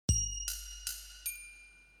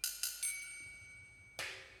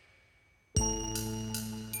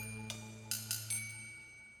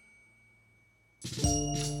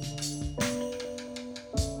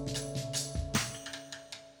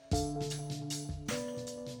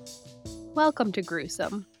Welcome to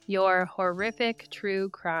Gruesome, your horrific true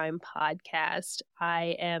crime podcast.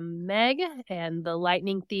 I am Meg, and the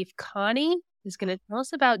lightning thief Connie is going to tell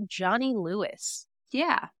us about Johnny Lewis.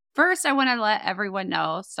 Yeah. First, I want to let everyone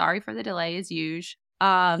know, sorry for the delay as usual.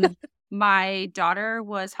 My daughter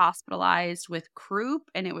was hospitalized with croup,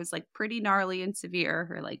 and it was like pretty gnarly and severe.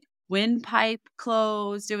 Her like windpipe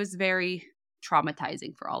closed. It was very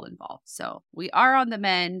traumatizing for all involved. So we are on the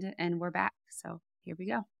mend and we're back. So here we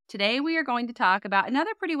go. Today, we are going to talk about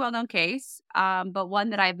another pretty well-known case, but one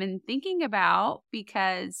that I've been thinking about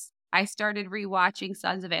because I started rewatching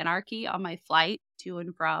Sons of Anarchy on my flight to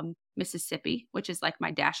and from Mississippi, which is like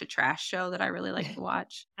my Dash of Trash show that I really like to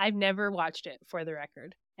watch. I've never watched it, for the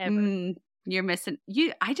record, ever. You're missing.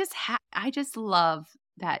 I just love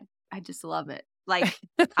that. I just love it. Like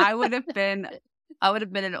I would have been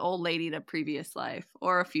an old lady in a previous life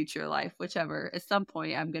or a future life, whichever. At some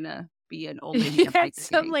point, I'm gonna be an old lady. At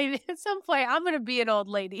some point, I'm going to be an old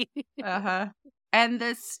lady. And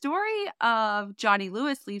the story of Johnny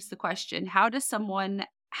Lewis leaves the question, how does someone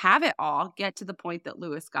have it all get to the point that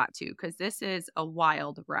Lewis got to? Because this is a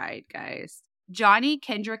wild ride, guys. Johnny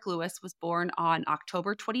Kendrick Lewis was born on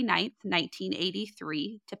October 29th,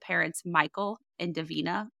 1983, to parents Michael and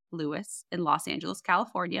Davina Lewis in Los Angeles,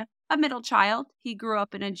 California. A middle child, he grew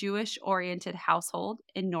up in a Jewish-oriented household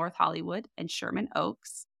in North Hollywood and Sherman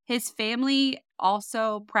Oaks. His family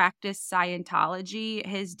also practiced Scientology.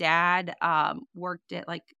 His dad worked at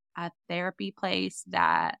like a therapy place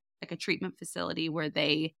like a treatment facility where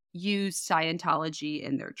they used Scientology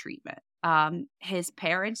in their treatment. His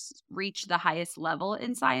parents reached the highest level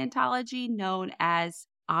in Scientology, known as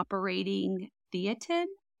operating theatin,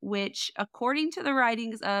 which, according to the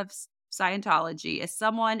writings of Scientology, is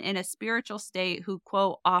someone in a spiritual state who,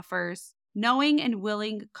 quote, offers knowing and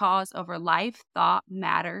willing cause over life, thought,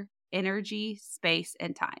 matter, energy, space,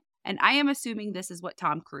 and time. And I am assuming this is what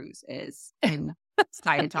Tom Cruise is in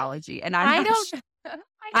Scientology. And I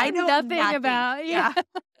know nothing about. Yeah.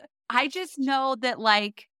 I just know that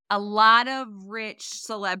like a lot of rich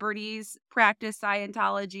celebrities practice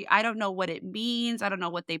Scientology. I don't know what it means. I don't know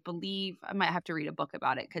what they believe. I might have to read a book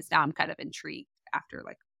about it because now I'm kind of intrigued after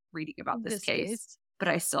like reading about this case. But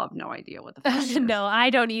I still have no idea what the fuck it is. No, I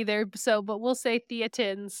don't either. So, but we'll say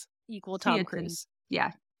theatins equal Tom Cruise.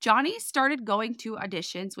 Yeah. Johnny started going to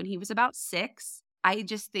auditions when he was about 6. I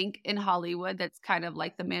just think in Hollywood, that's kind of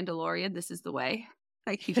like The Mandalorian. This is the way.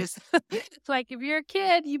 Like he just... It's like if you're a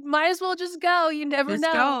kid, you might as well just go. You never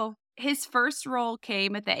know. Go. His first role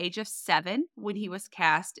came at the age of 7 when he was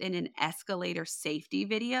cast in an escalator safety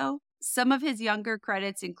video. Some of his younger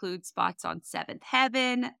credits include spots on Seventh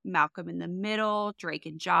Heaven, Malcolm in the Middle, Drake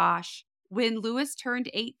and Josh. When Lewis turned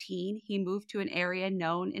 18, he moved to an area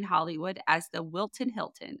known in Hollywood as the Wilton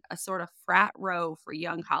Hilton, a sort of frat row for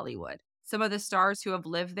young Hollywood. Some of the stars who have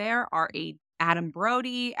lived there are Adam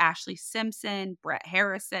Brody, Ashley Simpson, Brett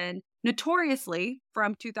Harrison. Notoriously,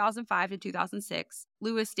 from 2005 to 2006,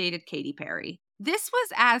 Lewis dated Katy Perry. This was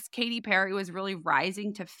as Katy Perry was really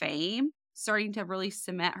rising to fame, starting to really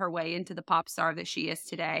cement her way into the pop star that she is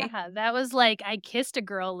today. Yeah, that was like I Kissed a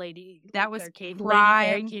Girl lady. That was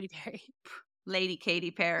prime Katy Perry. Lady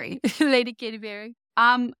Katy Perry. Lady Katy Perry.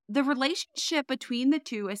 The relationship between the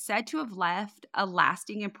two is said to have left a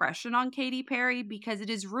lasting impression on Katy Perry because it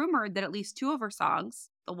is rumored that at least 2 of her songs,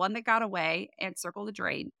 The One That Got Away and Circle the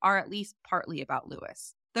Drain, are at least partly about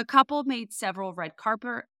Lewis. The couple made several red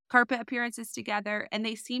carpet appearances together, and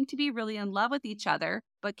they seemed to be really in love with each other,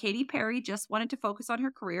 but Katy Perry just wanted to focus on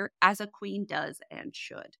her career as a queen does and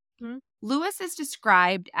should. Mm-hmm. Lewis is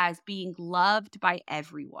described as being loved by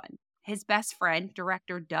everyone. His best friend,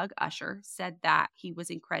 director Doug Usher, said that he was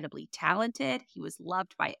incredibly talented. He was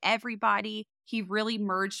loved by everybody. He really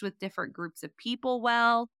merged with different groups of people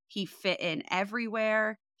well. He fit in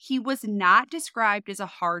everywhere. He was not described as a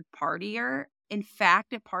hard partier. In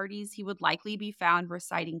fact, at parties, he would likely be found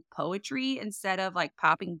reciting poetry instead of like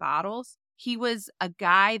popping bottles. He was a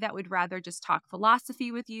guy that would rather just talk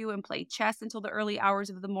philosophy with you and play chess until the early hours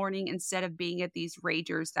of the morning instead of being at these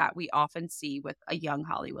ragers that we often see with a young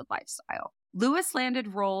Hollywood lifestyle. Lewis landed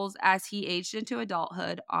roles as he aged into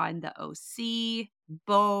adulthood on The OC,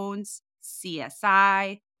 Bones,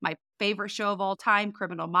 CSI, my favorite show of all time,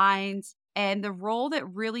 Criminal Minds, and the role that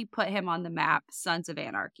really put him on the map, Sons of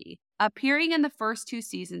Anarchy. Appearing in the first 2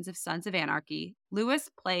 seasons of Sons of Anarchy, Lewis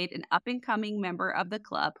played an up-and-coming member of the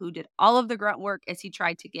club who did all of the grunt work as he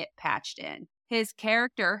tried to get patched in. His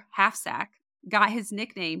character, Half-Sack, got his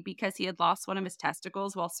nickname because he had lost one of his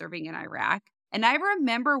testicles while serving in Iraq. And I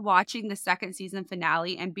remember watching the second season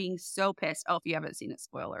finale and being so pissed. Oh, if you haven't seen it,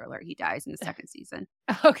 spoiler alert, he dies in the second season.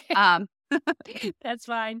 Okay. That's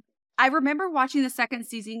fine. I remember watching the second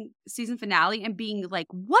season finale and being like,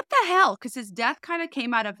 "What the hell?" Because his death kind of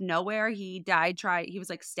came out of nowhere. He was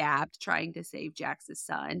like stabbed trying to save Jax's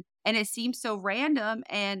son, and it seemed so random.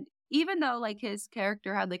 And even though like his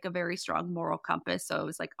character had like a very strong moral compass, so it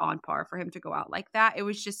was like on par for him to go out like that. It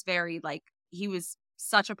was just very like he was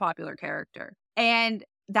such a popular character, and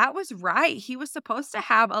that was right. He was supposed to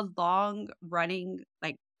have a long running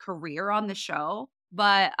like career on the show,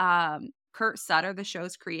 but Kurt Sutter, the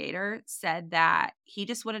show's creator, said that he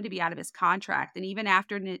just wanted to be out of his contract. And even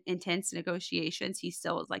after intense negotiations, he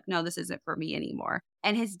still was like, no, this isn't for me anymore.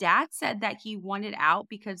 And his dad said that he wanted out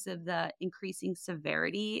because of the increasing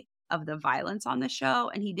severity of the violence on the show.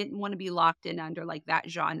 And he didn't want to be locked in under like that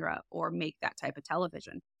genre or make that type of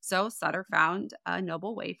television. So Sutter found a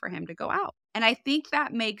noble way for him to go out. And I think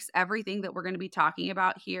that makes everything that we're going to be talking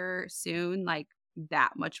about here soon like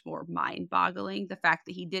that much more mind-boggling. The fact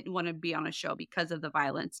that he didn't want to be on a show because of the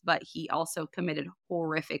violence, but he also committed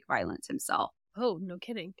horrific violence himself. Oh, no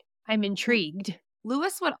kidding. I'm intrigued.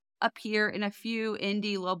 Lewis would appear in a few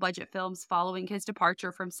indie low-budget films following his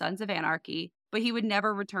departure from Sons of Anarchy, but he would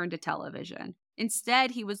never return to television.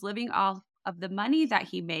 Instead, he was living off of the money that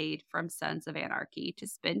he made from Sons of Anarchy to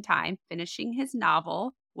spend time finishing his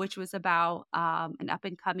novel, which was about an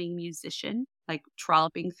up-and-coming musician like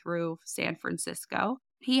trolloping through San Francisco.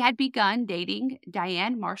 He had begun dating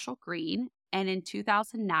Diane Marshall Green, and in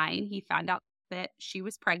 2009, he found out that she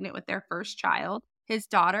was pregnant with their first child. His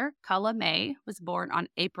daughter, Culla May, was born on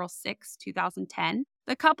April 6, 2010.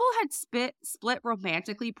 The couple had split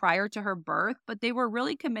romantically prior to her birth, but they were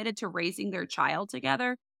really committed to raising their child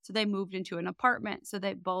together, so they moved into an apartment so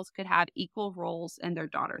that both could have equal roles in their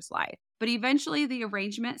daughter's life. But eventually, the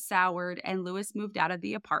arrangement soured, and Lewis moved out of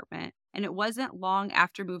the apartment. And it wasn't long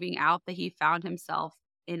after moving out that he found himself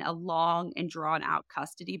in a long and drawn out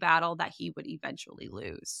custody battle that he would eventually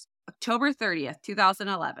lose. October 30th,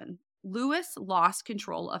 2011, Lewis lost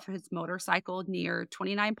control of his motorcycle near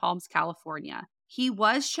 29 Palms, California. He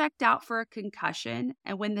was checked out for a concussion,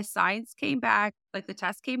 and when the signs came back, like the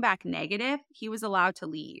test came back negative, he was allowed to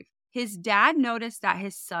leave. His dad noticed that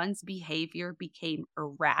his son's behavior became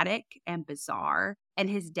erratic and bizarre, and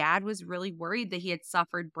his dad was really worried that he had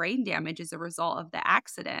suffered brain damage as a result of the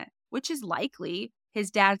accident, which is likely. His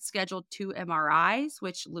dad scheduled 2 MRIs,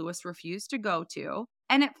 which Lewis refused to go to.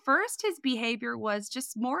 And at first, his behavior was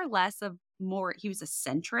just more or less he was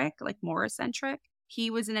eccentric, like more eccentric. He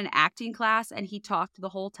was in an acting class and he talked the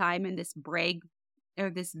whole time in this vague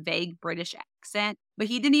British accent, but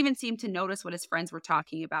he didn't even seem to notice what his friends were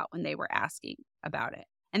talking about when they were asking about it.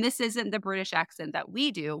 And this isn't the British accent that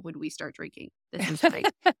we do when we start drinking. This is like,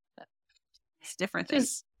 it's different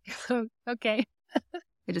things. Okay.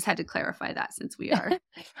 I just had to clarify that since we are.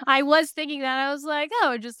 I was thinking that. I was like,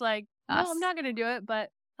 oh, just like, us. no, I'm not going to do it, but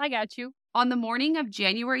I got you. On the morning of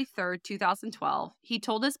January 3rd, 2012, he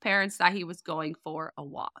told his parents that he was going for a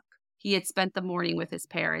walk. He had spent the morning with his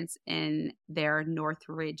parents in their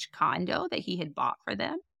Northridge condo that he had bought for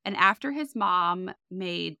them. And after his mom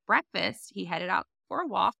made breakfast, he headed out for a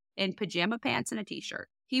walk in pajama pants and a t-shirt.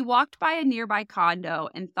 He walked by a nearby condo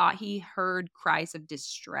and thought he heard cries of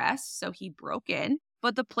distress, so he broke in,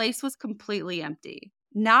 but the place was completely empty.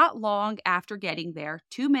 Not long after getting there,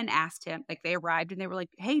 2 men asked him, like they arrived and they were like,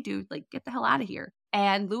 hey, dude, like get the hell out of here.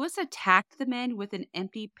 And Lewis attacked the men with an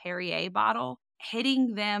empty Perrier bottle,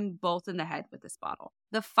 hitting them both in the head with this bottle.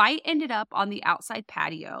 The fight ended up on the outside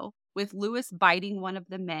patio, with Lewis biting one of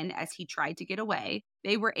the men as he tried to get away.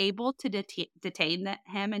 They were able to detain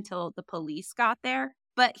him until the police got there,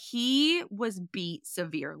 but he was beat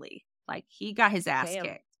severely. Like he got his ass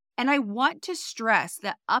kicked. And I want to stress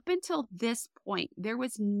that up until this point, there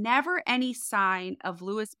was never any sign of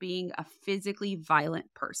Lewis being a physically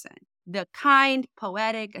violent person. The kind,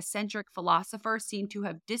 poetic, eccentric philosopher seemed to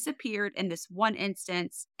have disappeared in this one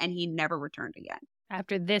instance, and he never returned again.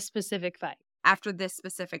 After this specific fight? After this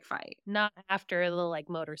specific fight. Not after the, like,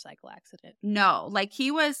 motorcycle accident? No, like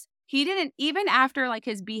he didn't, even after, like,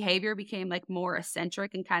 his behavior became, like, more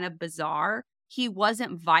eccentric and kind of bizarre, he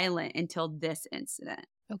wasn't violent until this incident.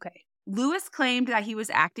 Okay. Lewis claimed that he was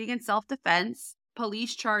acting in self-defense.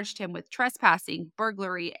 Police charged him with trespassing,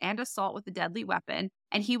 burglary, and assault with a deadly weapon,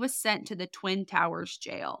 and he was sent to the Twin Towers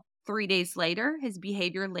jail. 3 days later, his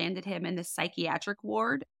behavior landed him in the psychiatric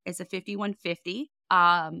ward as a 5150.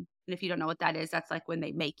 And if you don't know what that is, that's like when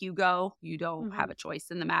they make you go. You don't have a choice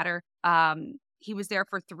in the matter. He was there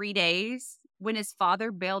for 3 days. When his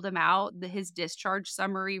father bailed him out, his discharge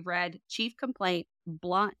summary read, chief complaint,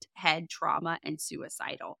 blunt head trauma, and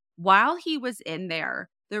suicidal. While he was in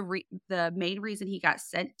there, the main reason he got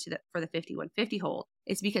sent for the 5150 hold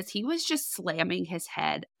is because he was just slamming his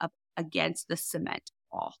head up against the cement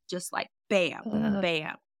wall, just like bam,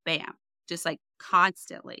 bam, bam, just like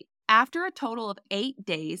constantly. After a total of 8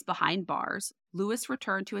 days behind bars, Lewis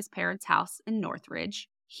returned to his parents' house in Northridge.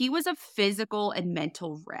 He was a physical and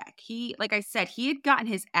mental wreck. Like I said, he had gotten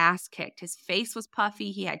his ass kicked. His face was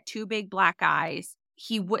puffy. He had 2 big black eyes.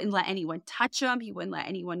 He wouldn't let anyone touch him. He wouldn't let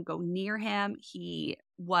anyone go near him. He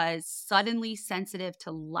was suddenly sensitive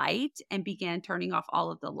to light and began turning off all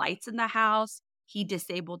of the lights in the house. He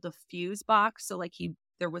disabled the fuse box. So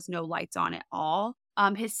there was no lights on at all.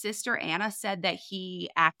 His sister Anna said that he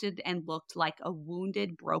acted and looked like a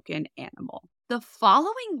wounded, broken animal. The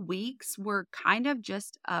following weeks were kind of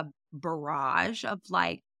just a barrage of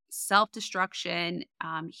like self-destruction.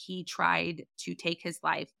 He tried to take his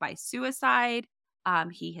life by suicide.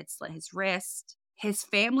 He had slit his wrist. His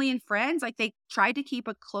family and friends, like they tried to keep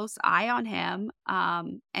a close eye on him.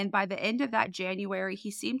 And by the end of that January, he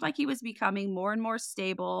seemed like he was becoming more and more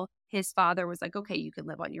stable. His father was like, okay, you can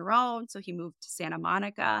live on your own. So he moved to Santa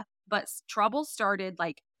Monica. But trouble started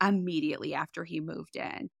like immediately after he moved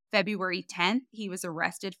in. February 10th, he was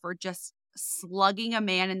arrested for just slugging a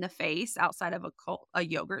man in the face outside of a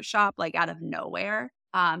yogurt shop, like out of nowhere.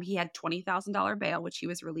 He had $20,000 bail, which he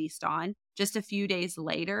was released on. Just a few days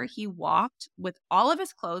later, he walked with all of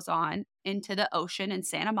his clothes on into the ocean in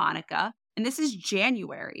Santa Monica. And this is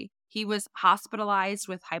January. He was hospitalized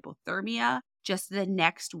with hypothermia. Just the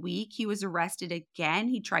next week, he was arrested again.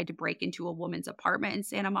 He tried to break into a woman's apartment in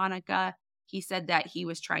Santa Monica. He said that he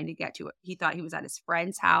was trying to get to it. He thought he was at his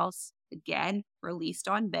friend's house. Again, released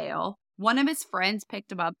on bail. One of his friends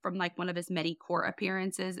picked him up from like one of his many court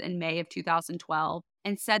appearances in May of 2012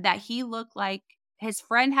 and said that he looked like his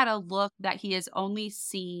friend had a look that he has only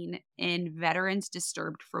seen in veterans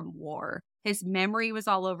disturbed from war. His memory was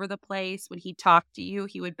all over the place. When he talked to you,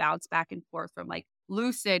 he would bounce back and forth from like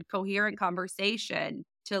lucid, coherent conversation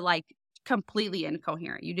to like completely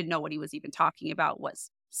incoherent. You didn't know what he was even talking about, what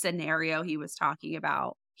scenario he was talking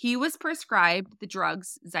about. He was prescribed the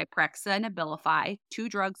drugs Zyprexa and Abilify, 2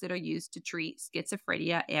 drugs that are used to treat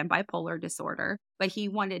schizophrenia and bipolar disorder, but he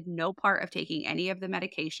wanted no part of taking any of the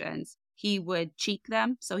medications. He would cheek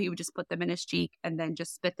them, so he would just put them in his cheek and then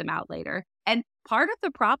just spit them out later. And part of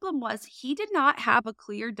the problem was he did not have a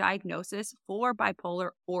clear diagnosis for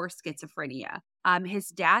bipolar or schizophrenia. His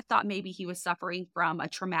dad thought maybe he was suffering from a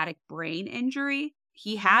traumatic brain injury.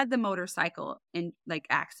 He had the motorcycle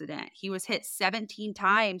accident. He was hit 17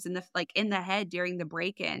 times in the head during the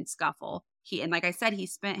break-in scuffle. And like I said, he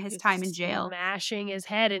spent his time in jail. Smashing his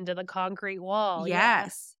head into the concrete wall.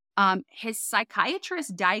 Yes. His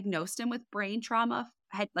psychiatrist diagnosed him with brain trauma.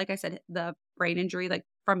 Like I said, the brain injury, like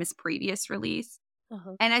from his previous release.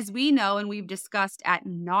 Uh-huh. And as we know, and we've discussed ad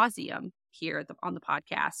nauseum here on the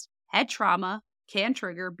podcast, head trauma can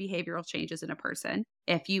trigger behavioral changes in a person.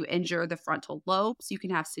 If you injure the frontal lobes, you can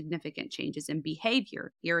have significant changes in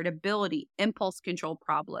behavior, irritability, impulse control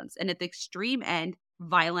problems, and at the extreme end,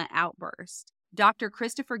 violent outbursts. Dr.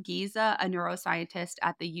 Christopher Giza, a neuroscientist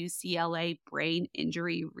at the UCLA Brain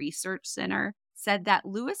Injury Research Center, said that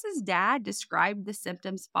Lewis's dad described the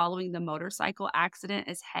symptoms following the motorcycle accident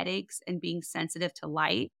as headaches and being sensitive to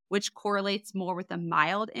light, which correlates more with a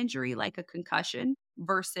mild injury like a concussion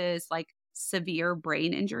versus like severe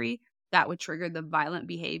brain injury that would trigger the violent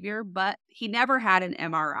behavior. But he never had an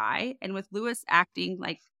MRI. And with Lewis acting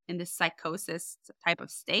like in this psychosis type of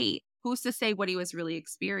state, who's to say what he was really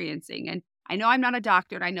experiencing? And I know I'm not a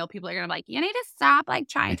doctor, and I know people are going to be like, you need to stop like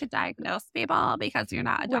trying to diagnose people because you're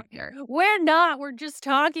not a doctor. We're not. We're just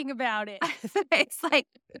talking about it. It's like,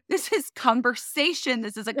 this is conversation.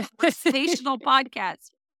 This is a conversational podcast.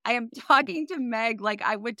 I am talking to Meg like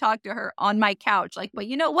I would talk to her on my couch. Like, but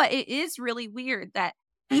you know what? It is really weird that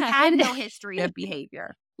he had no history of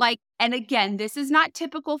behavior. Like, and again, this is not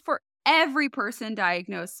typical for every person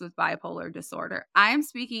diagnosed with bipolar disorder. I am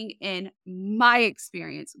speaking in my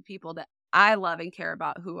experience with people that I love and care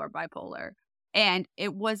about who are bipolar. And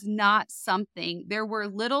it was not something, there were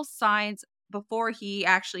little signs before he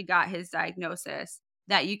actually got his diagnosis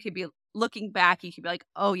that you could be looking back, you could be like,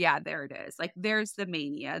 oh yeah, there it is. Like there's the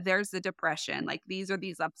mania, there's the depression. Like these are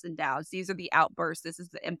these ups and downs. These are the outbursts. This is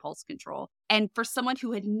the impulse control. And for someone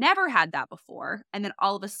who had never had that before, and then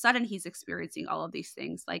all of a sudden he's experiencing all of these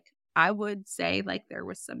things, like I would say like there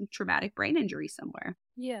was some traumatic brain injury somewhere.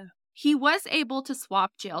 Yeah. He was able to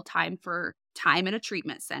swap jail time for time in a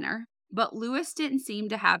treatment center, but Lewis didn't seem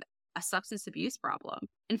to have a substance abuse problem.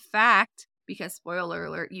 In fact, because spoiler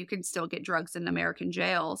alert, you can still get drugs in American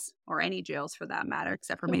jails, or any jails for that matter,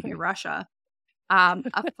 except for maybe Russia. A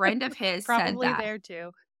friend of his said Probably that. there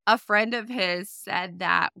too. A friend of his said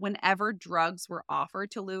that whenever drugs were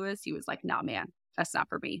offered to Lewis, he was like, "Nah, man, that's not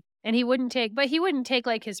for me." And he wouldn't take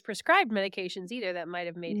like his prescribed medications either that might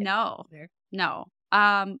have made him No, there. no.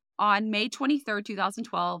 On May 23rd,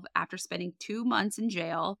 2012, after spending 2 months in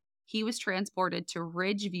jail, he was transported to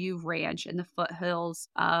Ridgeview Ranch in the foothills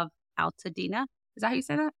of Altadena. Is that how you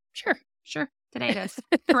say that? Sure. Sure. Today it is.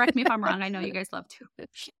 Correct me if I'm wrong. I know you guys love to.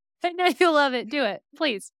 I know you love it. Do it,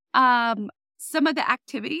 please. Some of the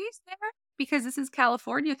activities there, because this is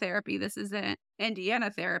California therapy, this isn't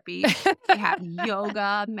Indiana therapy. They have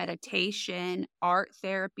yoga, meditation, art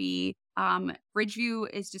therapy.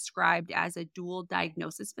 Ridgeview is described as a dual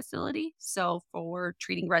diagnosis facility. So for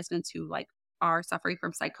treating residents who are suffering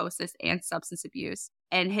from psychosis and substance abuse.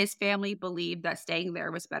 And his family believed that staying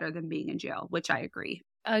there was better than being in jail, which I agree.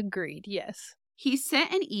 Agreed. Yes. He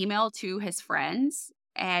sent an email to his friends,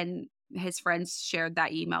 and his friends shared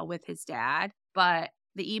that email with his dad. But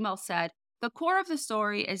the email said, "The core of the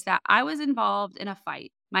story is that I was involved in a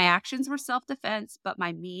fight. My actions were self-defense, but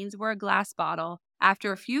my means were a glass bottle.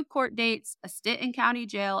 After a few court dates, a stint in county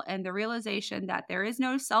jail, and the realization that there is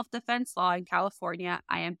no self-defense law in California,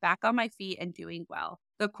 I am back on my feet and doing well.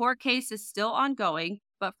 The court case is still ongoing,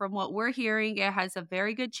 but from what we're hearing, it has a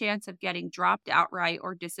very good chance of getting dropped outright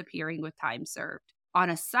or disappearing with time served.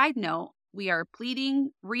 On a side note, we are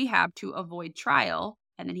pleading rehab to avoid trial."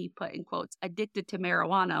 And then he put in quotes, "addicted to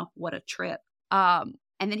marijuana. What a trip." And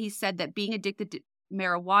then he said that being addicted to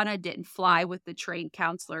marijuana didn't fly with the trained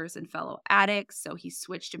counselors and fellow addicts. So he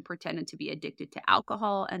switched and pretended to be addicted to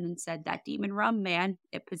alcohol, and then said, "That demon rum, man,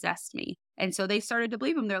 it possessed me." And so they started to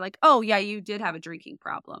believe him. They're like, "Oh yeah, you did have a drinking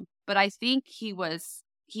problem." But I think he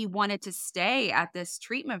wanted to stay at this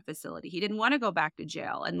treatment facility. He didn't want to go back to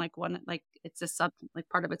jail. And part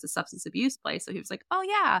of it's a substance abuse place. So he was like, "Oh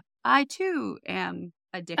yeah, I too am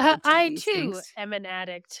addicted to I these too things." am an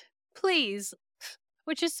addict. Please.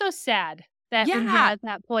 Which is so sad that when you're Yeah. at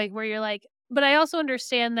that point where you're like, but I also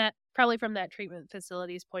understand that probably from that treatment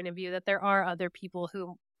facility's point of view that there are other people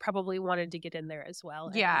who probably wanted to get in there as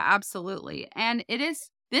well. Yeah, absolutely. And this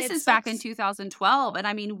It is back in sucks. 2012. And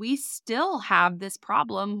I mean, we still have this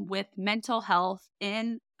problem with mental health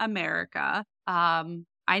in America.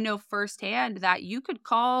 I know firsthand that you could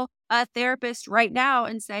call a therapist right now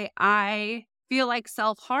and say, "I feel like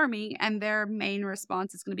self-harming," and their main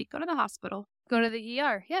response is going to be, "Go to the hospital." Go to the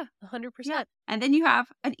ER. Yeah, Yeah. 100%. And then you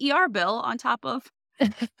have an ER bill on top of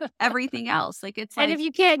everything else. It's And like, if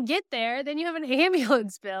you can't get there, then you have an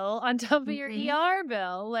ambulance bill on top of your mhm, ER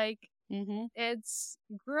bill. mhm. It's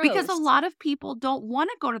Because a gross. lot of people don't want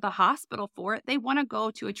to go to the hospital for it. They want to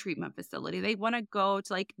go to a treatment facility. They want to go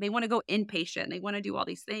to they want to go inpatient. They want to do all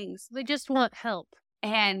these things. They just want help.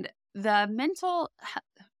 And the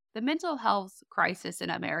mental health crisis in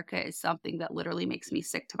America is something that literally makes me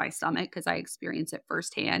sick to my stomach because I experience it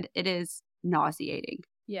firsthand. It is nauseating.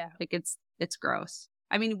 Yeah. It's gross.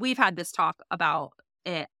 I mean, we've had this talk about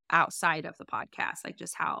it outside of the podcast,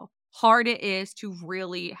 just how hard it is to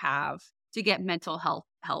really have to get mental health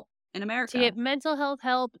help in America. To get mental health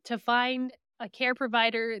help, to find a care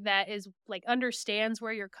provider that is understands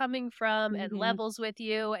where you're coming from and Mhm. levels with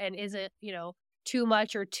you and isn't, too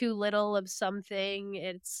much or too little of something.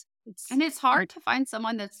 And it's hard to find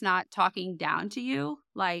someone that's not talking down to you.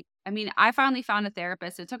 I mean, I finally found a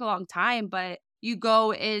therapist. It took a long time, but you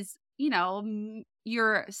go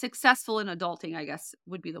you're successful in adulting, I guess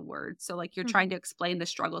would be the word. So you're trying to explain the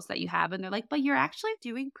struggles that you have, and they're like, "But you're actually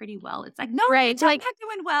doing pretty well." It's like, "No, Right. bitch, I'm not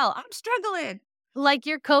doing well. I'm struggling."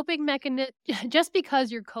 Your coping mechanism, just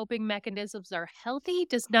because your coping mechanisms are healthy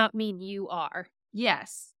does not mean you are.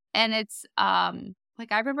 Yes. And it's I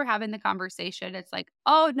remember having the conversation. It's like,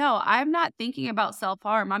 "Oh no, I'm not thinking about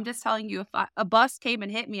self-harm. I'm just telling you, if a bus came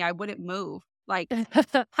and hit me, I wouldn't move.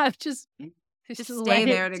 I've just Just let stay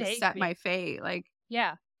there it and take accept me. my fate."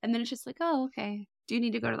 Yeah. And then it's just like, "Oh, okay. Do you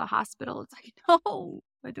need to go to the hospital?" It's like, "No,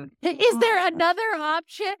 I don't." Is there another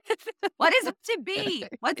option? What is it to be?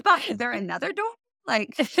 What's behind? Is there another door?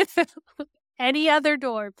 Any other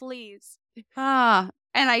door, please.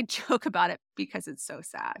 And I joke about it because it's so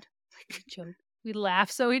sad. Joke. We laugh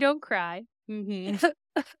so we don't cry. Mhm.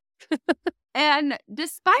 And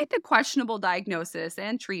despite the questionable diagnosis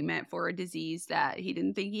and treatment for a disease that he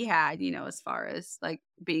didn't think he had, as far as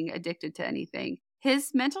being addicted to anything,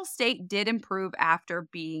 his mental state did improve after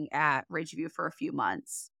being at Ridgeview for a few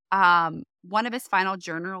months. One of his final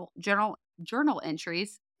journal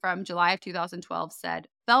entries from July of 2012 said,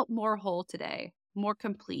 "Felt more whole today, more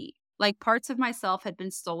complete. Like parts of myself had been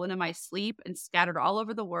stolen in my sleep and scattered all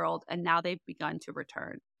over the world, and now they've begun to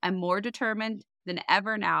return. I'm more determined than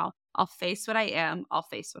ever now. I'll face what I am. I'll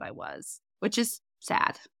face what I was." Which is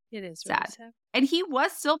Sad. It is really Sad. sad. And he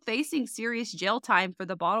was still facing serious jail time for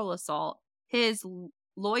the bottle assault. His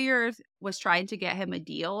lawyer was trying to get him a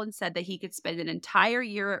deal and said that he could spend an entire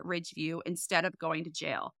year at Ridgeview instead of going to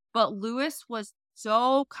jail. But Lewis was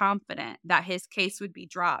so confident that his case would be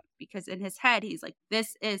dropped because in his head, he's like,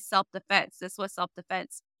 this is self-defense. This was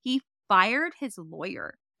self-defense. He fired his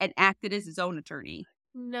lawyer and acted as his own attorney.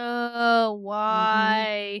 No, Mhm.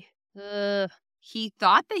 why? Ugh. He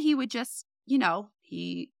thought that he would just,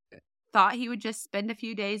 he thought he would just spend a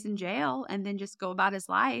few days in jail and then just go about his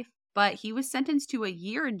life. But he was sentenced to a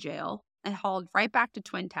year in jail and hauled right back to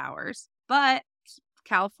Twin Towers. But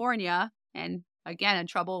California, and again,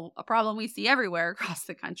 a problem we see everywhere across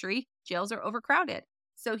the country, jails are overcrowded.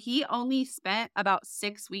 So he only spent about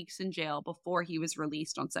 6 weeks in jail before he was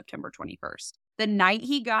released on September 21st. The night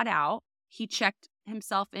he got out, he checked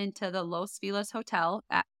himself into the Los Feliz Hotel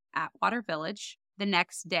at Atwater Village. The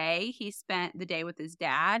next day, he spent the day with his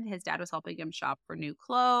dad. His dad was helping him shop for new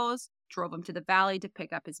clothes, drove him to the valley to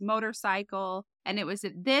pick up his motorcycle. And it was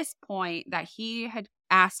at this point that he had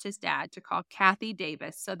asked his dad to call Cathy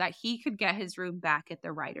Davis so that he could get his room back at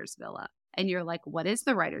the Writer's Villa. And you're like, what is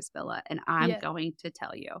the Writer's Villa? And I'm going to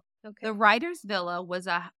tell you. Okay. The Writer's Villa was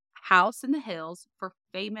a house in the hills for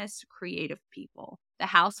famous creative people. The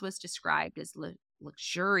house was described as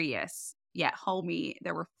luxurious yet homey.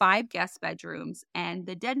 There were 5 guest bedrooms, and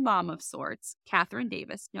the dead mom of sorts, Catherine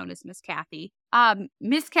Davis, known as Miss Cathy.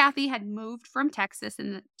 Miss Cathy had moved from Texas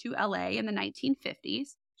to LA in the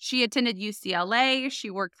 1950s. She attended UCLA. She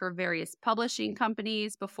worked for various publishing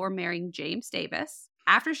companies before marrying James Davis.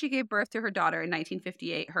 After she gave birth to her daughter in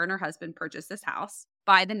 1958, her and her husband purchased this house.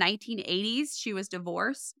 By the 1980s, she was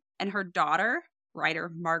divorced, and her daughter, writer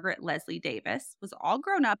Margaret Leslie Davis, was all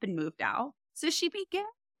grown up and moved out. So she began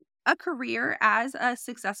a career as a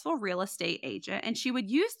successful real estate agent, and she would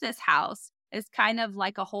use this house as kind of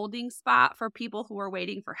like a holding spot for people who were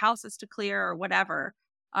waiting for houses to clear or whatever.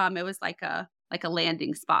 It was like a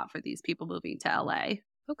landing spot for these people moving to LA.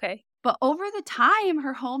 Okay. But over the time,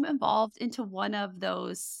 her home evolved into one of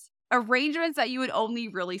those arrangements that you would only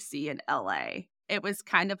really see in LA. It was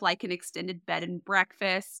kind of like an extended bed and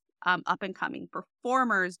breakfast. Up and coming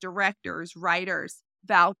performers, directors, writers.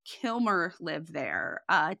 Val Kilmer lived there.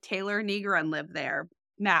 Taylor Negron lived there.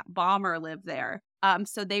 Matt Bomer lived there.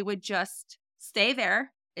 So they would just stay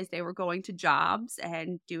there as they were going to jobs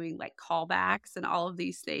and doing like callbacks and all of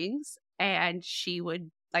these things. And she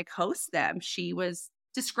would like host them. She was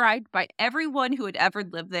described by everyone who had ever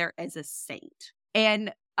lived there as a saint.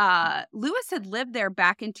 And Lewis had lived there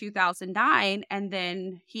back in 2009. And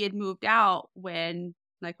then he had moved out when,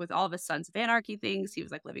 like with all of his Sons of Anarchy things, he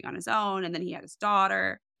was like living on his own, and then he had his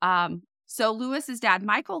daughter. So Lewis's dad,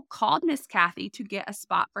 Michael, called Miss Cathy to get a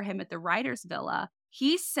spot for him at the Writer's Villa.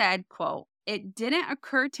 He said, quote, "It didn't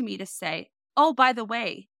occur to me to say, oh, by the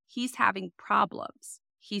way, he's having problems."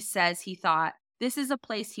 He says he thought, this is a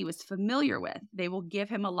place he was familiar with. They will give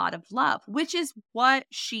him a lot of love, which is what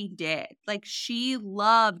she did. Like, she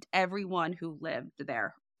loved everyone who lived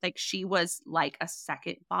there. Like, she was like a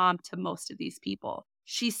second mom to most of these people.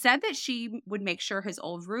 She said that she would make sure his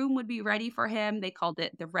old room would be ready for him. They called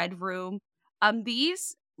it the Red Room.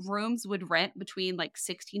 These rooms would rent between like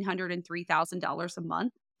 $1,600 and $3,000 a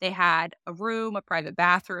month. They had a room, a private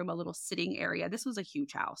bathroom, a little sitting area. This was a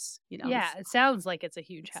huge house. Yeah, it sounds like it's a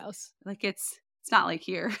huge house. Like it's not like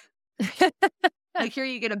here. Like here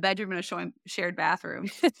you get a bedroom and a shared bathroom.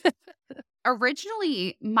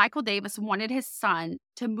 Originally, Michael Davis wanted his son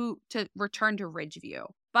to return to Ridgeview,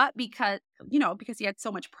 but because he had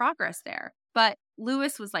so much progress there. But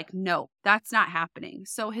Lewis was like, no, that's not happening.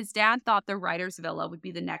 So his dad thought the Writer's Villa would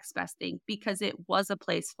be the next best thing because it was a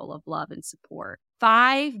place full of love and support.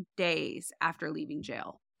 5 days after leaving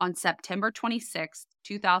jail, on September 26th,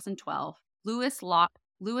 2012, Lewis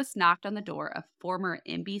knocked on the door of former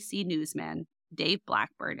NBC newsman Dave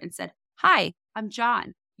Blackburn and said, "Hi, I'm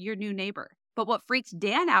John, your new neighbor." But what freaked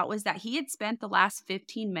Dan out was that he had spent the last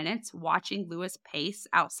 15 minutes watching Lewis pace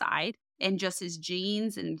outside in just his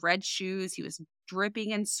jeans and red shoes. He was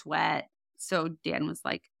dripping in sweat. So Dan was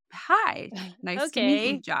like, "Hi, nice to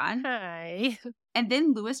meet you, John." Hi. And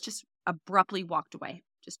then Lewis just abruptly walked away,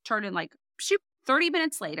 just turned in like, shoot. 30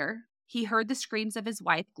 minutes later, he heard the screams of his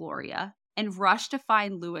wife, Gloria, and rushed to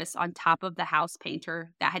find Lewis on top of the house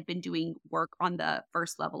painter that had been doing work on the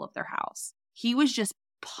first level of their house. He was just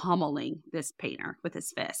pummeling this painter with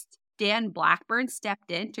his fist. Dan Blackburn stepped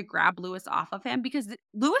in to grab Lewis off of him because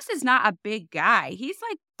Lewis is not a big guy. He's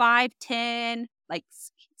like 5'10", like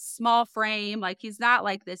small frame. Like he's not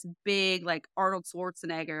like this big, like Arnold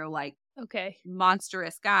Schwarzenegger, like okay,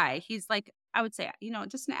 monstrous guy. He's like I would say,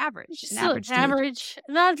 just an average dude. Not an Average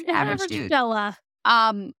average dude. fella.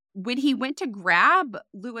 When he went to grab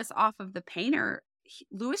Lewis off of the painter,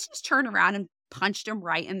 Lewis just turned around and punched him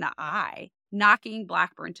right in the eye, knocking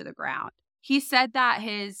Blackburn to the ground.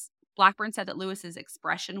 Blackburn said that Lewis's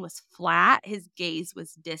expression was flat, his gaze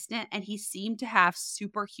was distant, and he seemed to have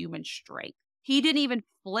superhuman strength. He didn't even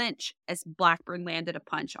flinch as Blackburn landed a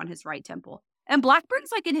punch on his right temple. And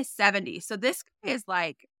Blackburn's like in his 70s, so this guy is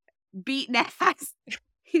like beating ass.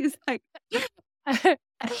 He's like,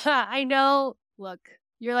 I know. Look,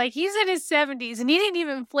 you're like, he's in his 70s and he didn't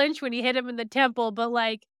even flinch when he hit him in the temple. But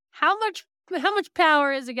like, how much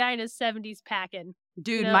power is a guy in his 70s packing?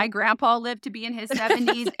 dude, my grandpa lived to be in his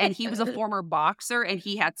 70s and he was a former boxer and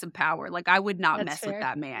he had some power. Like, I would not mess with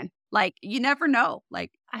that man. Like, you never know.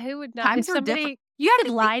 Like, I would not. Times If are different. You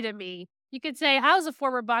could lie to me. You could say, I was a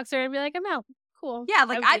former boxer and be like, I'm out. Cool. Yeah,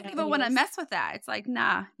 like I didn't even want to mess with that. It's like,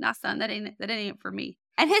 nah, son, that ain't for me.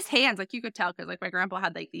 And his hands, like you could tell, because like my grandpa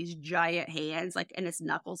had like these giant hands, like, and his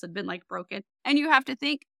knuckles had been like broken. And you have to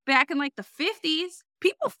think back in like the 50s,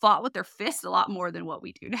 people fought with their fists a lot more than what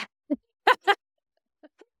we do now.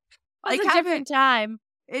 It's a different time.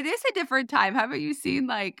 It is a different time. Haven't you seen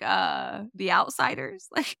like The Outsiders?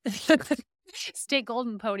 Like State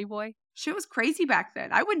Golden Pony Boy. Shit was crazy back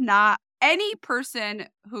then. I would not. Any person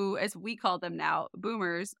who, as we call them now,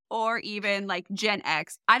 boomers, or even like Gen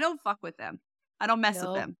X, I don't fuck with them. I don't mess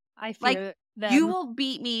with them. I feel like them. You will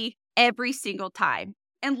beat me every single time,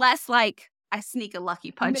 unless like I sneak a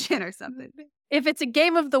lucky punch in or something. If it's a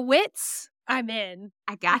game of the wits, I'm in.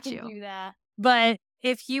 I got you. You. Can do that. But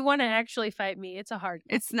if you want to actually fight me, it's a hard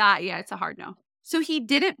no. It's not. Yeah, it's a hard no. So he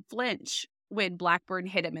didn't flinch when Blackburn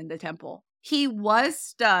hit him in the temple. He was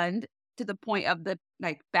stunned to the point of the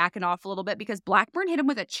like backing off a little bit because Blackburn hit him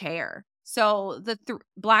with a chair. So the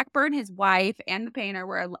Blackburn, his wife, and the painter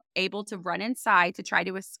were able to run inside to try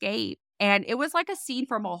to escape. And it was like a scene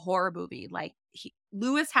from a horror movie. Like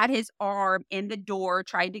Lewis had his arm in the door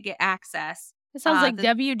trying to get access. It sounds like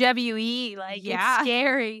WWE. Like, yeah. It's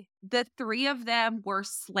scary. The three of them were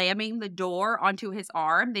slamming the door onto his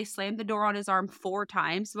arm. They slammed the door on his arm 4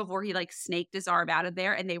 times before he like snaked his arm out of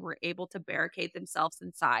there, and they were able to barricade themselves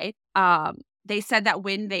inside. They said that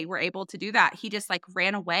when they were able to do that, he just like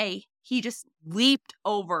ran away. He just leaped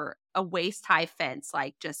over a waist-high fence,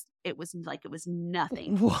 like just it was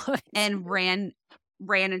nothing. What? And ran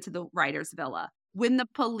into the writer's villa. When the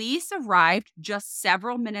police arrived just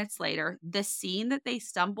several minutes later, the scene that they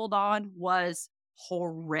stumbled on was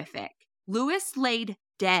horrific. Lewis laid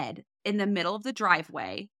dead in the middle of the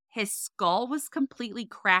driveway. His skull was completely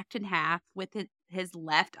cracked in half with his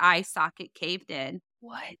left eye socket caved in.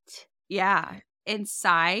 What? Yeah.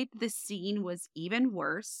 Inside, the scene was even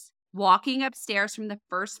worse. Walking upstairs from the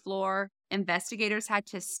first floor, investigators had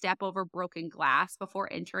to step over broken glass before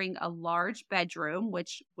entering a large bedroom,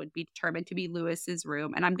 which would be determined to be Lewis's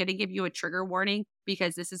room. And I'm going to give you a trigger warning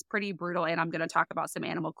because this is pretty brutal, and I'm going to talk about some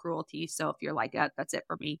animal cruelty. So if you're like, that's it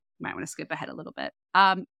for me, you might want to skip ahead a little bit.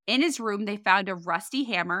 In his room, they found a rusty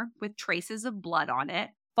hammer with traces of blood on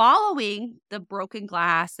it. Following the broken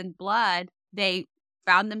glass and blood, they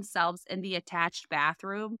found themselves in the attached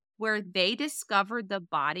bathroom where they discovered the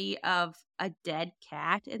body of a dead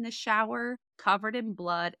cat in the shower, covered in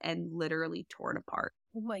blood and literally torn apart.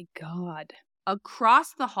 Oh my God.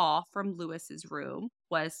 Across the hall from Lewis's room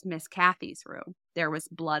was Miss Cathy's room. There was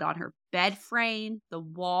blood on her bed frame, the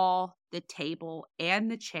wall, the table, and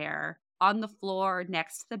the chair. On the floor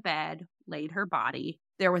next to the bed laid her body.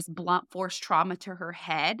 There was blunt force trauma to her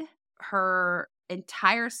head. Her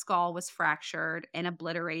entire skull was fractured and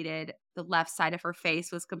obliterated. The left side of her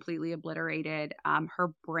face was completely obliterated. Her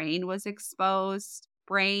brain was exposed.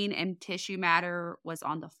 Brain and tissue matter was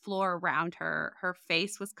on the floor around her. Her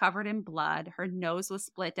face was covered in blood. Her nose was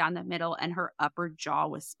split down the middle, and her upper jaw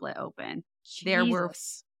was split open.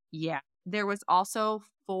 Jesus. There was also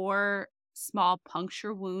 4 small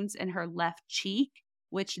puncture wounds in her left cheek,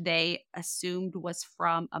 which they assumed was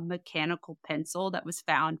from a mechanical pencil that was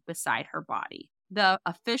found beside her body. The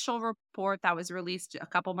official report that was released a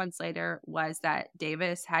couple months later was that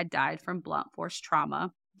Davis had died from blunt force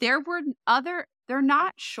trauma. They're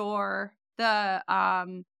not sure. The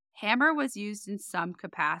hammer was used in some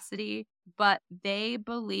capacity, but they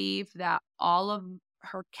believe that all of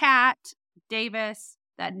her cat, Davis,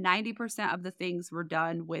 that 90% of the things were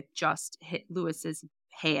done with just Lewis's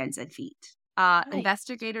hands and feet. Right.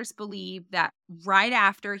 Investigators believe that right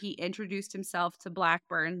after he introduced himself to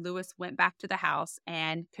Blackburn, Lewis went back to the house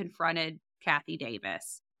and confronted Cathy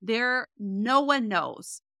Davis. No one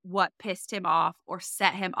knows what pissed him off or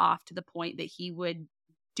set him off to the point that he would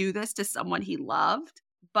do this to someone he loved.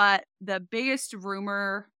 But the biggest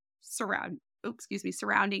rumor surrounding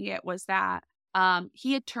it was that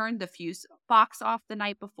he had turned the fuse box off the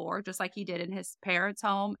night before, just like he did in his parents'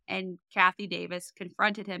 home. And Cathy Davis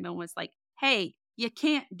confronted him and was like, hey, you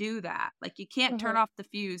can't do that. Like, you can't turn off the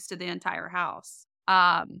fuse to the entire house.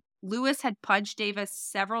 Lewis had punched Davis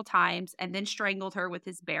several times and then strangled her with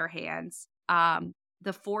his bare hands.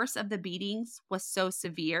 The force of the beatings was so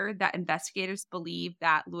severe that investigators believe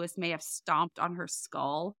that Lewis may have stomped on her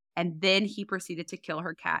skull, and then he proceeded to kill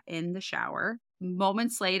her cat in the shower.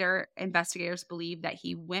 Moments later, investigators believe that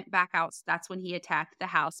he went back out. That's when he attacked the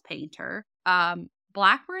house painter.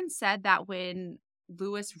 Blackburn said that when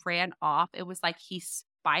Lewis ran off, it was like he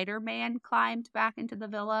Spider-Man climbed back into the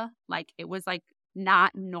villa. Like, it was like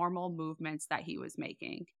not normal movements that he was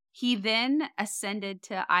making. He then ascended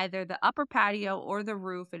to either the upper patio or the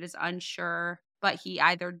roof. It is unsure, but he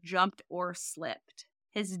either jumped or slipped.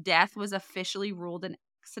 His death was officially ruled an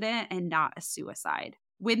accident and not a suicide.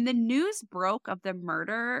 When the news broke of the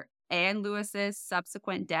murder and Lewis's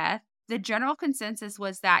subsequent death, the general consensus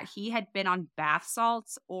was that he had been on bath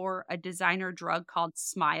salts or a designer drug called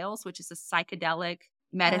Smiles, which is a psychedelic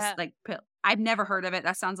medicine, like pill. I've never heard of it.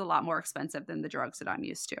 That sounds a lot more expensive than the drugs that I'm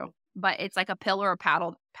used to. But it's like a pill or a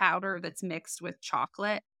powder that's mixed with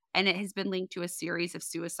chocolate, and it has been linked to a series of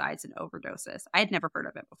suicides and overdoses. I had never heard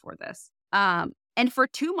of it before this. And for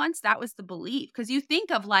 2 months, that was the belief. Because you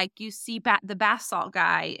think of, like, you see the bath salt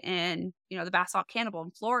guy and, the bath salt cannibal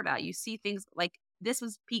in Florida. You see things like this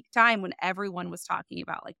was peak time when everyone was talking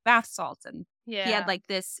about, like, bath salts. And he had, like,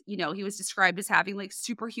 this, he was described as having, like,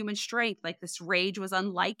 superhuman strength. Like, this rage was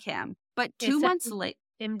unlike him. But 2 months later.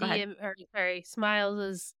 Smiles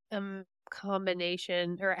is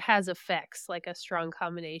combination, or it has effects like a strong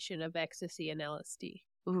combination of ecstasy and LSD.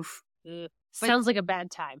 Oof. Sounds like a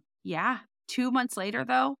bad time. Yeah. 2 months later,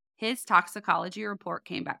 though, his toxicology report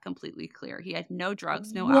came back completely clear. He had no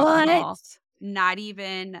drugs, no alcohol, not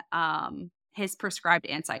even his prescribed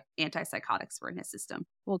antipsychotics were in his system.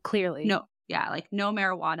 Well, clearly. No. Yeah, like no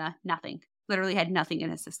marijuana, nothing. Literally had nothing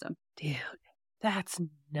in his system. Dude, that's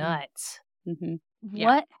nuts. Mm-hmm.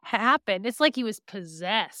 What happened? It's like he was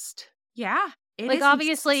possessed. Yeah. Like,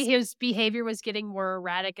 obviously, his behavior was getting more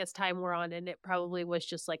erratic as time wore on, and it probably was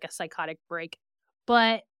just like a psychotic break.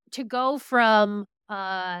 But to go from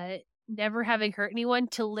never having hurt anyone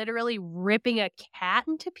to literally ripping a cat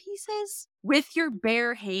into pieces? With your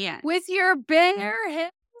bare hands. With your bare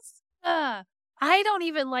hands? I don't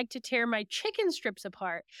even like to tear my chicken strips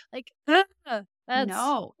apart. Like,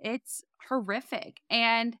 No, it's horrific.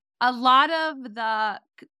 And a lot of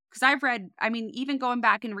because I've read, even going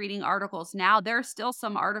back and reading articles now, there are still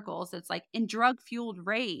some articles that's like in drug-fueled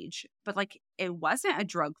rage, but like it wasn't a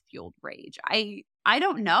drug-fueled rage. I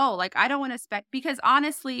don't know. Like, I don't want to because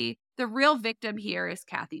honestly, the real victim here is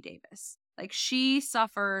Cathy Davis. Like, she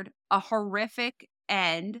suffered a horrific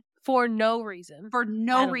end. For no reason. For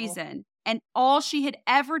no reason. And all she had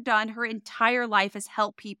ever done her entire life is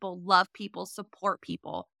help people, love people, support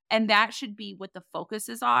people. And that should be what the focus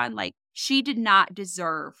is on. Like, she did not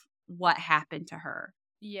deserve what happened to her.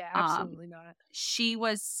 Yeah, absolutely not. She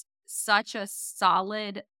was such a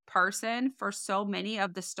solid person for so many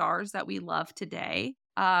of the stars that we love today.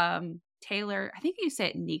 Taylor, I think you say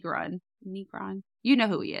it Negron. You know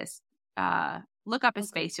who he is. Look up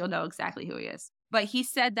his face. You'll know exactly who he is. But he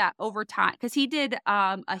said that over time, because he did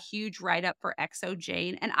a huge write-up for XO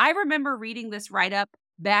Jane. And I remember reading this write-up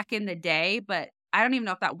back in the day, but I don't even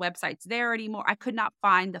know if that website's there anymore. I could not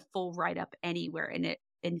find the full write-up anywhere, and it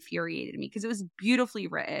infuriated me because it was beautifully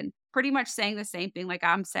written, pretty much saying the same thing like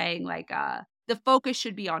I'm saying, like the focus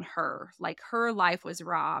should be on her. Like, her life was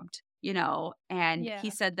robbed, and he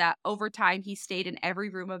said that over time he stayed in every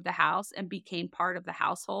room of the house and became part of the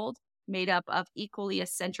household, made up of equally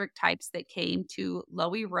eccentric types that came to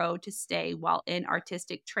Lowy Road to stay while in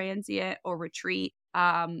artistic transient or retreat.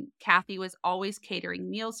 Cathy was always catering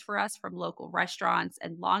meals for us from local restaurants,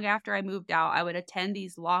 and long after I moved out, I would attend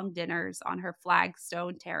these long dinners on her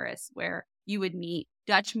flagstone terrace where you would meet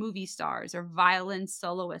Dutch movie stars or violin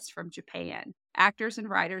soloists from Japan. Actors and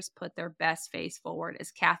writers put their best face forward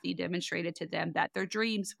as Cathy demonstrated to them that their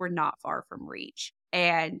dreams were not far from reach.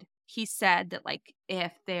 And he said that, like,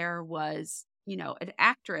 if there was, an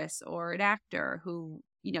actress or an actor who,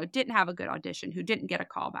 didn't have a good audition, who didn't get a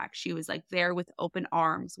call back, she was like there with open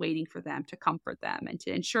arms waiting for them to comfort them and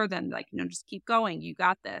to ensure them, like, just keep going. You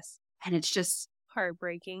got this. And it's just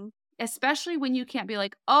heartbreaking, especially when you can't be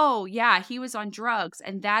like, oh yeah, he was on drugs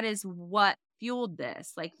and that is what fueled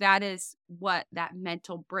this. Like, that is what that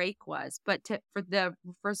mental break was. But for the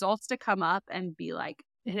results to come up and be like,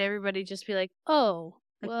 and everybody just be like, oh,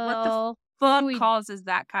 like, well, fuck We causes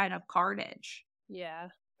that kind of carnage? Yeah.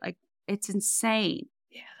 Like, it's insane.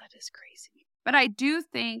 Yeah, that is crazy. But I do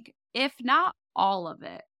think, if not all of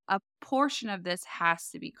it, a portion of this has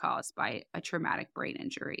to be caused by a traumatic brain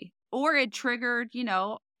injury, or it triggered,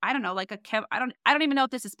 I don't know, like I don't even know if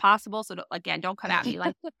this is possible. So again, don't come at me.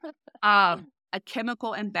 Like, a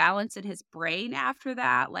chemical imbalance in his brain after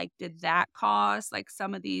that. Like, did that cause like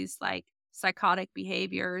some of these like psychotic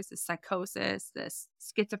behaviors, the psychosis, this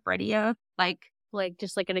schizophrenia? Like, Like,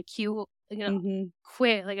 just like an acute, mhm.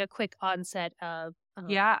 a quick onset of,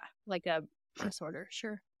 Yeah. like a disorder.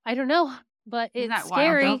 Sure. I don't know, but Isn't it's that wild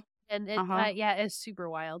though? scary. And Uh-huh. yeah, it's super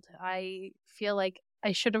wild. I feel like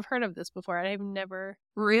I should have heard of this before. I've never,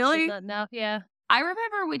 did Really? not know. Yeah. I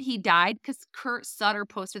remember when he died because Kurt Sutter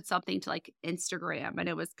posted something to like Instagram and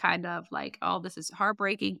it was kind of like, oh, this is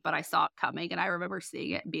heartbreaking, but I saw it coming. And I remember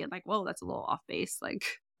seeing it and being like, whoa, that's a little off base, like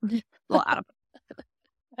a little out of.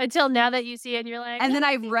 Until now that you see it, and you're like, And then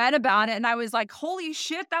I read about it and I was like, holy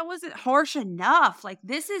shit, that wasn't harsh enough. Like,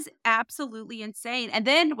 this is absolutely insane. And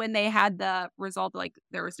then when they had the result, like,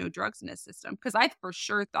 there was no drugs in his system, because I for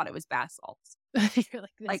sure thought it was bath salts. you're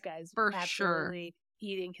like, this Like, guy's for sure. absolutely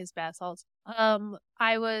eating his bath salts.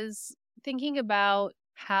 I was thinking about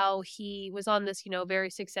how he was on this, very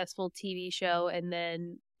successful TV show, and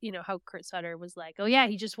then, how Kurt Sutter was like, oh yeah,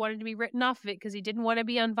 he just wanted to be written off of it because he didn't want to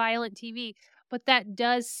be on violent TV. But that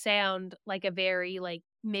does sound like a very, like,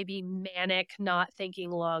 maybe manic, not thinking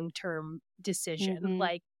long-term decision. Mhm.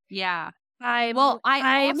 Like, Yeah. I'm Well, I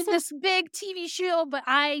I'm in also this big TV show, but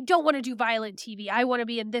I don't wanna do violent TV. I wanna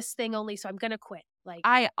be in this thing only, so I'm gonna quit. Like,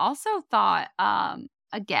 I also thought,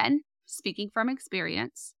 again, speaking from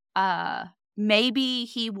experience, maybe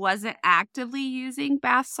he wasn't actively using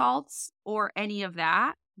bath salts or any of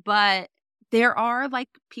that, but there are like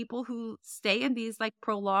people who stay in these like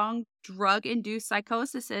prolonged drug induced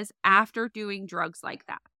psychoses after doing drugs like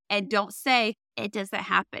that. And don't say it doesn't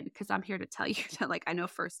happen, because I'm here to tell you that, like, I know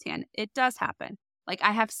firsthand it does happen. Like,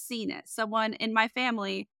 I have seen it. Someone in my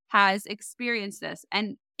family has experienced this,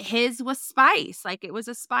 and his was spice. Like, it was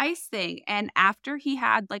a spice thing. And after he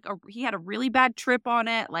had he had a really bad trip on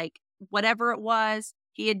it, like whatever it was,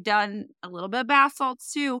 he had done a little bit of bath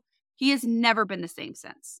salts too. He has never been the same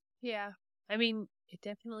since. yeah. I mean, it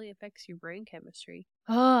definitely affects your brain chemistry.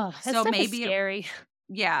 Oh, that So stuff is maybe scary.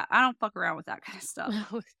 yeah, I don't fuck around with that kind of stuff.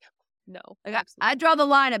 No, Like, absolutely. I draw the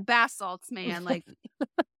line at bath salts, man. Like,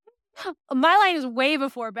 My line is way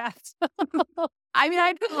before baths. I mean,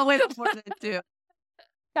 I draw the line before that too.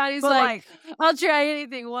 He's But like, "I'll try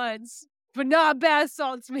anything once, but not bath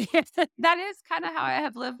salts, man." that is kind of how I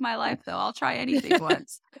have lived my life, though. I'll try anything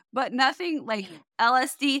once, but nothing like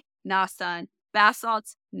LSD, nah, son. Bath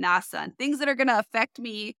salts, nah, son. Things that are going to affect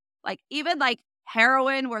me, like even like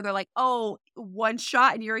heroin, where they're like, oh, one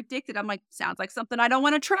shot and you're addicted. I'm like, sounds like something I don't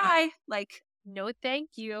want to try. Like, No,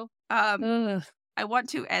 thank you. um, Ugh. I want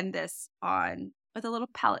to end this on with a little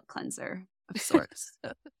palate cleanser of sorts,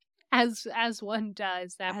 As one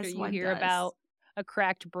does after as you one hear does. about a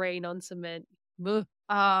cracked brain on cement. Ugh.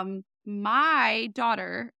 My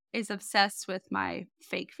daughter is obsessed with my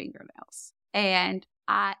fake fingernails. And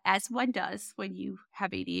I, as one does when you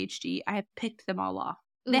have ADHD, I have picked them all off.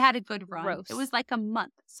 They Ugh, had a good run. gross. It was like a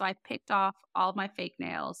month. So I picked off all of my fake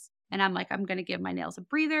nails. And I'm like, I'm going to give my nails a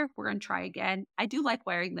breather. We're going to try again. I do like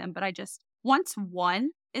wearing them, but once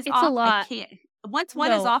one is It's a off, I lot. can't. Once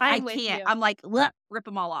one is No, off, I I'm with can't. you. I'm like, "Bleh," rip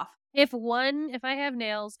them all off. If I have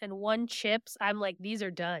nails and one chips, I'm like, these are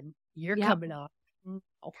done. You're Yep. coming off. No.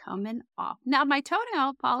 Coming off. Now my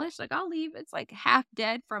toenail polish, like I'll leave. It's like half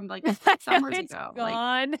dead from like summers It's ago. Like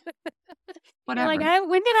gone. You're like, whatever.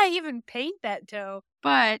 when did I even paint that toe?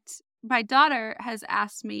 But my daughter has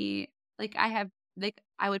asked me, like,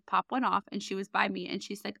 I would pop one off and she was by me and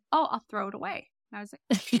she's like, oh, I'll throw it away. And I was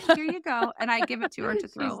like, here you go. And I give it to her to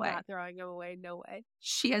throw She's away. not throwing them away. No way.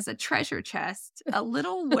 She has a treasure chest, a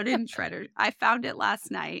little wooden treasure. I found it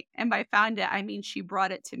last night. And by found it, I mean she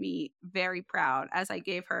brought it to me very proud as I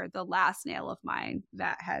gave her the last nail of mine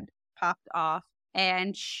that had popped off.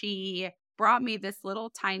 And she brought me this little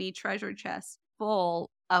tiny treasure chest full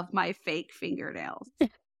of my fake fingernails.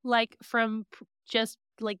 Like from just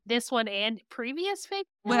like this one and previous fake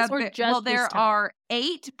nails, Well, or just there this time? are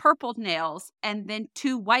 8 purple nails and then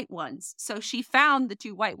 2 white ones. So she found the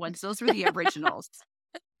 2 white ones. Those were the originals.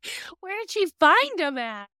 Where did she find them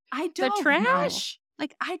at? I The don't know. trash?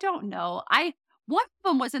 Like, I don't know. One of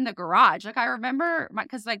them was in the garage. Like, I remember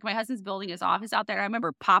because like my husband's building his office out there. I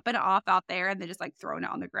remember popping it off out there and then just like throwing it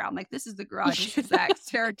on the ground. Like, this is the garage. This is Zach's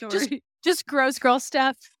territory. Just gross girl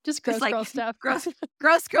stuff. Just gross Just like girl stuff.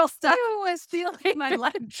 gross girl stuff. It was stealing My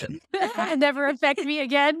life. never affect me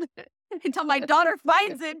again. until my daughter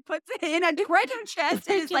finds it, puts it in a treasure chest,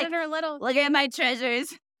 and is Get like, in her little. look at my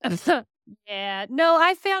treasures. Yeah. No,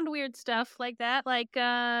 I found weird stuff like that. Like,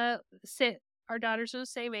 our daughters are the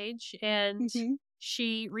same age, and Mhm.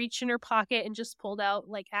 she reached in her pocket and just pulled out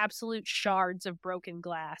like absolute shards of broken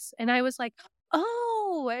glass. And I was like,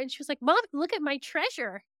 oh, and she was like, Mom, look at my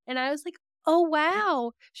treasure. And I was like, oh,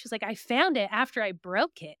 wow. She was like, I found it after I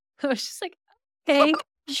broke it. I was just like, okay.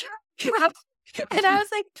 And I was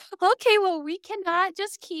like, okay, well, we cannot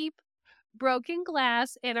just keep broken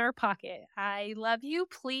glass in our pocket. I love you,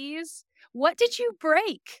 please. What did you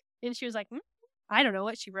break? And she was like, I don't know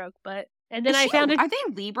what she broke, but and then Is I she found it. are they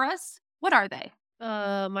Libras? What are they?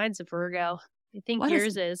 Mine's a Virgo. I think What is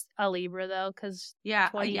yours is a Libra though, because Yeah,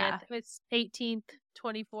 20th, it's 18th,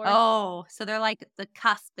 24th. Oh, so they're like the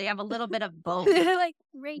cusp. They have a little bit of both. They're like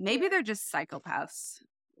right Maybe there. they're just psychopaths.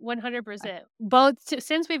 100%. Both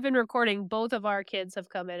since we've been recording, both of our kids have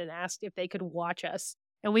come in and asked if they could watch us,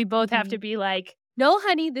 and we both have to be like, "No,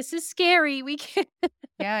 honey, this is scary. We can't.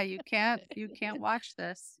 Yeah, you can't watch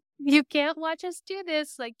this. You can't watch us do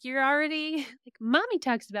this. Like you're already like, mommy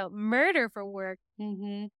talks about murder for work."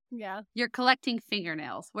 Mm-hmm. Yeah, You're collecting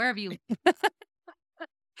fingernails. Where have you?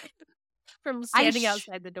 from standing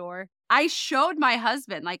outside the door. I showed my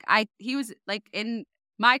husband, like he was like in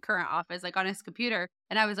my current office, like on his computer,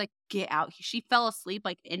 and I was like, "Get out!" She fell asleep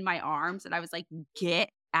like in my arms, and I was like, "Get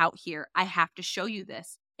out here! I have to show you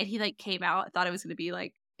this." And he like came out, thought it was going to be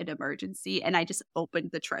like an emergency, and I just opened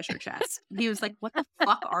the treasure chest. He was like, "What the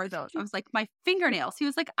fuck are those?" I was like, "My fingernails." He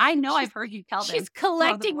was like, "I know, I've heard you tell them." She's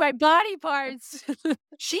collecting my body parts.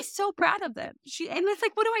 She's so proud of them. And it's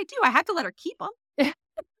like, what do I do? I have to let her keep them.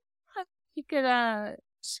 You could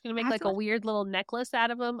just gonna make like a weird little necklace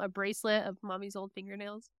out of them, a bracelet of mommy's old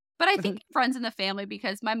fingernails. But I think it runs in the family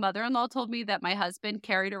because my mother-in-law told me that my husband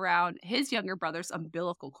carried around his younger brother's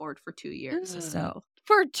umbilical cord for 2 years. So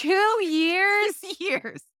For 2 years?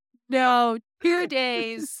 years. No, 2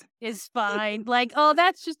 days is fine. Like, oh,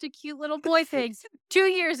 that's just a cute little boy thing. 2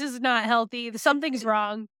 years is not healthy. Something's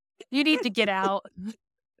wrong. You need to get out.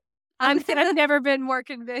 I've never been more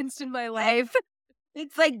convinced in my life.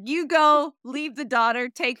 It's like you go, leave the daughter,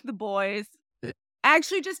 take the boys.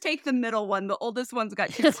 Actually, just take the middle one. The oldest one's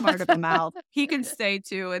got too smart of a mouth. He can stay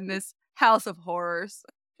too in this house of horrors.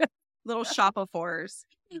 Little shop of horrors.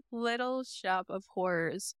 Little shop of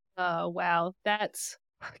horrors. Oh, wow. That's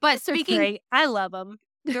But speaking, great. I love them.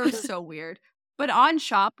 they're so weird. But on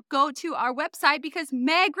shop, go to our website because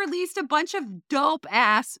Meg released a bunch of dope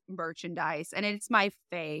ass merchandise and it's my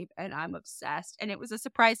fave and I'm obsessed. And it was a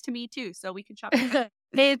surprise to me too. So we can shop.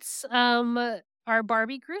 It's our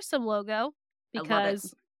Barbie Gruesome logo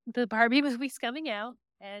because the Barbie movie's coming out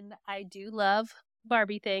and I do love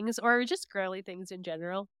Barbie things or just girly things in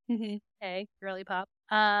general. Mm-hmm. Hey, girly pop.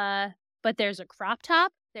 But there's a crop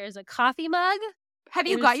top. There's a coffee mug. Have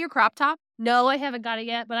you got your crop top? No, I haven't got it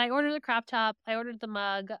yet, but I ordered the crop top. I ordered the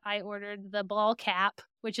mug. I ordered the ball cap,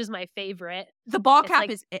 which is my favorite. The ball cap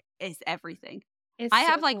is everything. I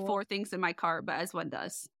have like cool. 4 things in my cart, but as one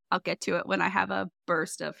does, I'll get to it when I have a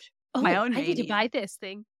burst of my own mania. I need to buy this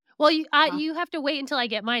thing. Well, you have to wait until I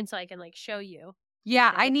get mine so I can like show you.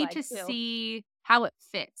 Yeah, I need to see how it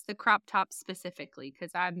fits, the crop top specifically,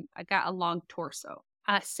 because I got a long torso.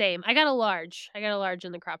 Same. I got a large. I got a large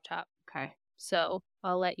in the crop top. Okay. So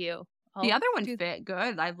I'll let you. The other one fit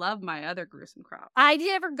good. I love my other gruesome crop. I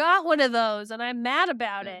never got one of those, and I'm mad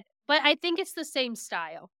about it. But I think it's the same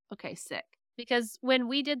style. Okay, sick. Because when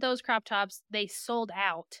we did those crop tops, they sold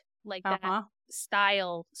out. Like that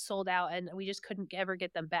style sold out, and we just couldn't ever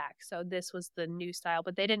get them back. So this was the new style,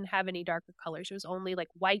 but they didn't have any darker colors. It was only like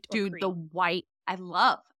white or cream. The white I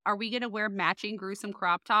love. Are we going to wear matching gruesome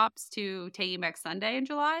crop tops to Take You Back Sunday in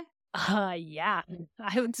July? Yeah,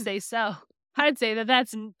 I would say so. I'd say that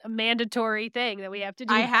that's a mandatory thing that we have to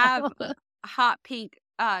do. I have hot pink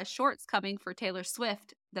shorts coming for Taylor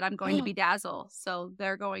Swift that I'm going to bedazzle. So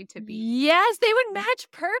they're going to be. Yes, they would match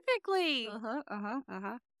perfectly.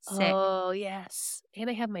 Sick. Oh, yes. And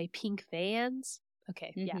I have my pink Vans.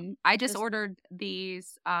 Okay, yeah. I just ordered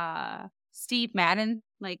these Steve Madden,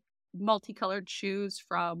 like multicolored shoes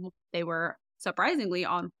they were surprisingly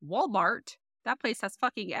on Walmart. That place has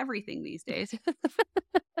fucking everything these days.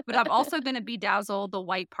 But I'm also going to bedazzle the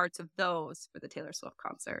white parts of those for the Taylor Swift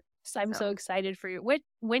concert. So I'm so excited for you.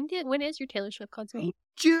 When is your Taylor Swift concert?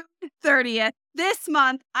 June 30th. This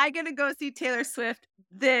month. I'm going to go see Taylor Swift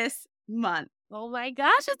this month. Oh my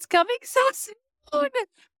gosh, it's coming so soon.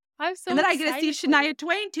 I'm so excited. And then I get to see Shania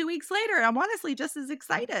Twain 2 weeks later. I'm honestly just as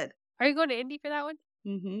excited. Are you going to Indy for that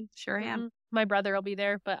one? Sure am. My brother will be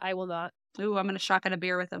there, but I will not. Ooh, I'm going to shotgun a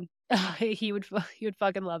beer with him. He would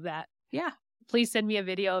fucking love that. Yeah. Please send me a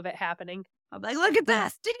video of it happening. I'll be like, look at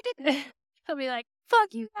this. I'll be like,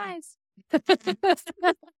 fuck you guys.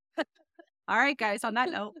 All right, guys, on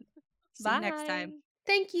that note, see you next Bye. time.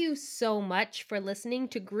 Thank you so much for listening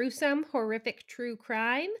to Gruesome Horrific True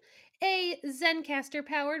Crime, a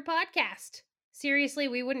Zencaster-powered podcast. Seriously,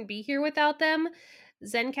 we wouldn't be here without them.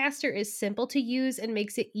 Zencaster is simple to use and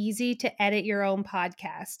makes it easy to edit your own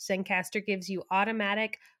podcast. Zencaster gives you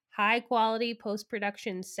automatic, high-quality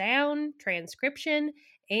post-production sound, transcription,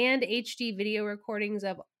 and HD video recordings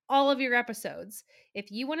of all of your episodes.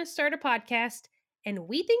 If you want to start a podcast, and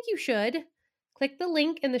we think you should, click the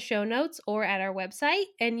link in the show notes or at our website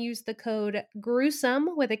and use the code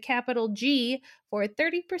GRUESOME with a capital G for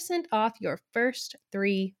 30% off your first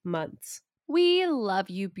 3 months. We love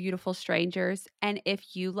you, beautiful strangers. And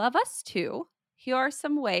if you love us too, here are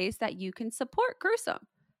some ways that you can support Gruesome.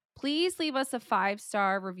 Please leave us a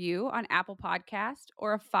 5-star review on Apple Podcast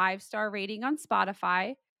or a 5-star rating on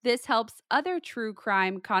Spotify. This helps other true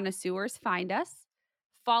crime connoisseurs find us.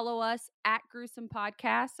 Follow us at Gruesome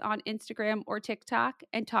Podcast on Instagram or TikTok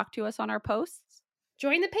and talk to us on our posts.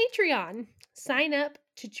 Join the Patreon. Sign up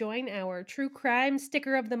to join our True Crime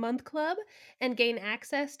Sticker of the Month Club and gain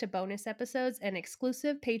access to bonus episodes and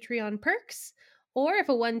exclusive Patreon perks. Or if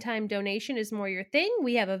a one-time donation is more your thing,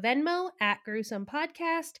 we have a Venmo at Gruesome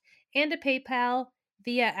Podcast and a PayPal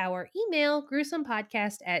via our email,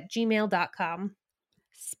 gruesomepodcast@gmail.com.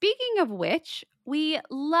 Speaking of which, we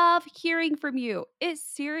love hearing from you. It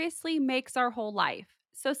seriously makes our whole life.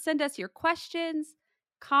 So send us your questions,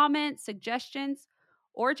 comments, suggestions,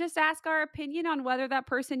 or just ask our opinion on whether that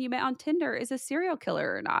person you met on Tinder is a serial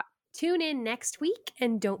killer or not. Tune in next week,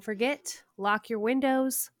 and don't forget, lock your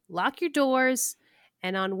windows, lock your doors,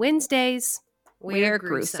 and on Wednesdays, We're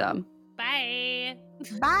gruesome. Bye.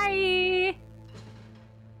 Bye.